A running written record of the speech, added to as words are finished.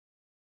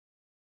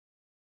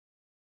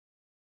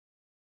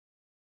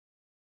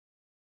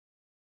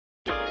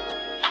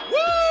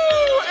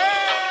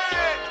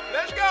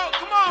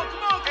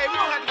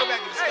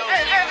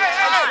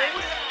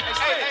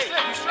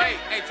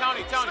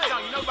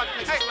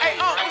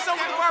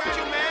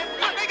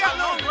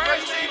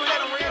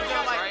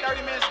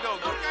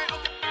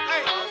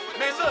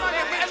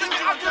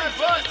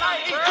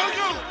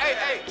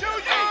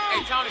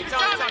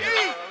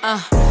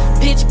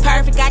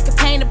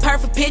paint a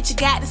perfect picture.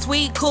 Got the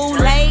sweet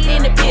Kool-Aid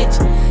in the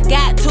picture.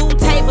 Got 2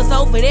 tables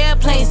over there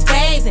playing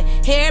spades, and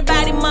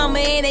everybody mama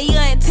and they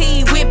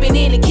auntie whipping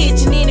in the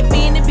kitchen, and it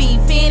finna be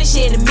finished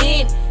in a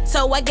minute.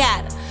 So I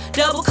got her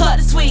double cut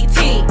the sweet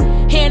tea,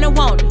 and I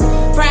want it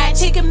fried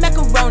chicken,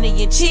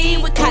 macaroni and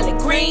cheese with collard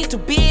greens. Too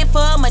big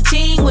for my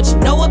jeans, what you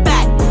know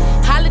about it?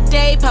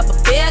 Holiday, Papa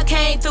Bear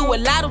came through a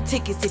lotto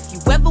tickets. If you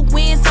ever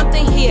win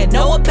something here,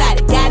 know about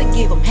it. Gotta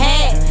give them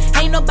half.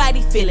 Ain't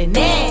nobody feeling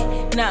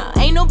that. Nah,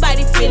 ain't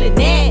nobody feeling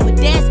that. But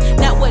that's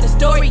not where the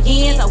story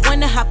ends. I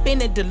wanna hop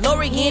in a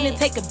DeLorean and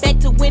take it back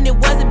to when it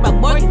wasn't about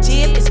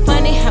mortgages. It's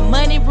funny how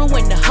money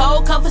ruined the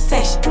whole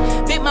conversation.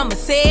 Big Mama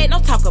said, no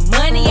talking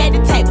money at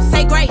the table.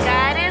 Say grace.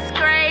 God is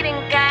great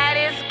and God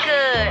is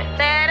good.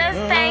 Let us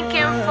thank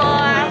Him for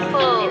our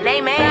food.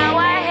 Amen. Bow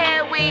our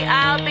head, we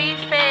all be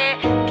fed.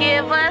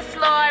 Give us,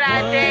 Lord,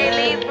 our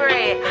daily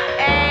bread.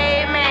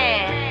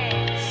 Amen.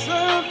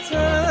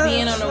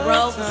 Being on the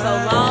road for so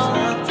long,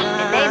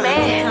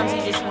 Amen. sometimes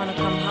you just wanna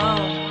come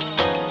home.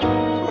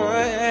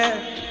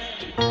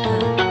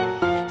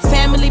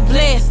 Family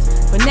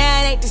blessed, but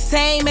now it ain't the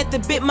same. At the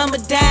Big Mama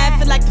died,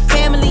 feel like the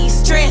family is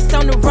stressed.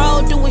 On the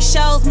road doing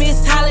shows,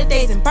 miss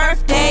holidays and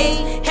birthdays.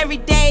 Every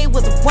day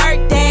was a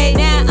work day.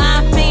 Now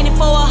I'm fiending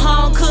for a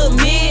home cooked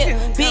meal.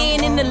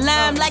 Being in the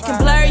limelight can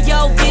blur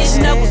your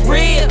vision of what's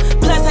real.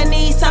 Plus I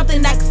need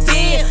something I can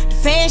feel. The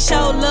fans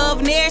show love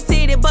in their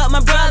city, but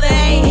my brother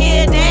ain't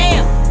here.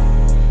 Damn,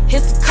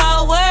 it's a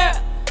cold world,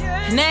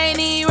 and I ain't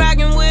even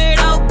rockin' with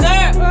old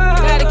girl.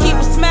 Gotta keep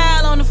a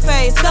smile on the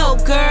face, go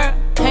girl.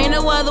 Ain't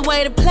no other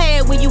way to play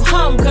it when you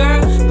home,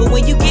 girl. But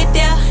when you get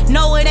there,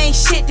 know it ain't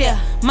shit there.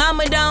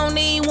 Mama don't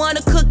even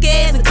wanna cook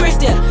eggs and grits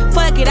there.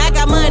 Fuck it, I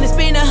got money,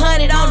 spend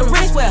 100 on the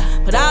wristwear.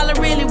 But all I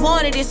really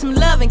wanted is some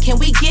loving. Can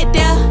we get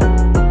there?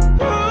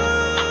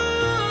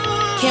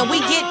 Can we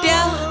get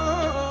there?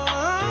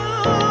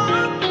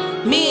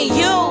 Me and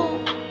you,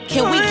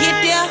 can we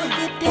get there?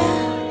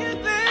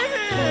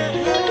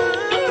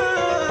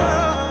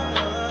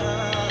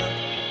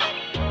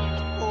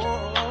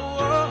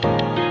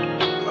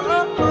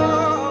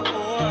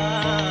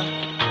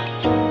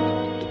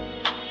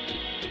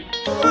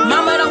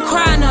 Mama don't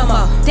cry no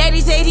more.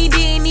 Daddy said he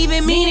didn't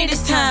even mean it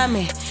this time,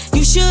 and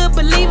you should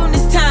believe him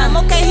this time.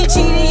 Okay, he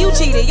cheated, you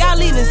cheated. Y'all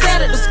even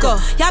settled the score.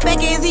 Y'all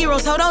back at 0,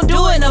 so don't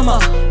do it no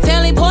more.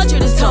 Family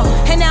portrait is torn,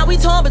 and now we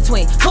torn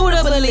between who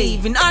to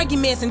believe. In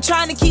arguments and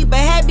trying to keep a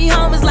happy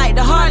home is like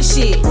the hardest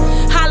shit.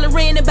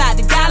 Hollering about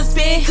the dollar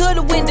spend.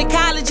 Could've went to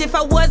college if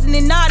I wasn't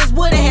an artist.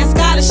 Would've had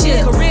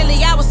scholarship. But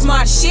really, I was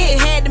smart as shit.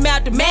 Had them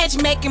out the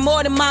magic, making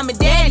more than mom and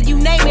daddy. You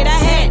name it, I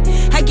had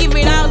it. I give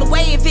it all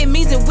away if it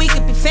means that we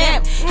could be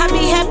fam. I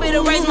be happy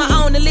to raise my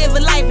own, to live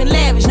a life in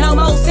lavish. No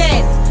more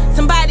sadness.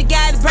 Somebody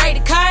gotta break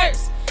the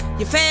curse.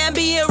 Your fam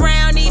be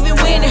around even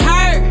when it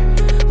hurt.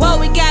 What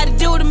we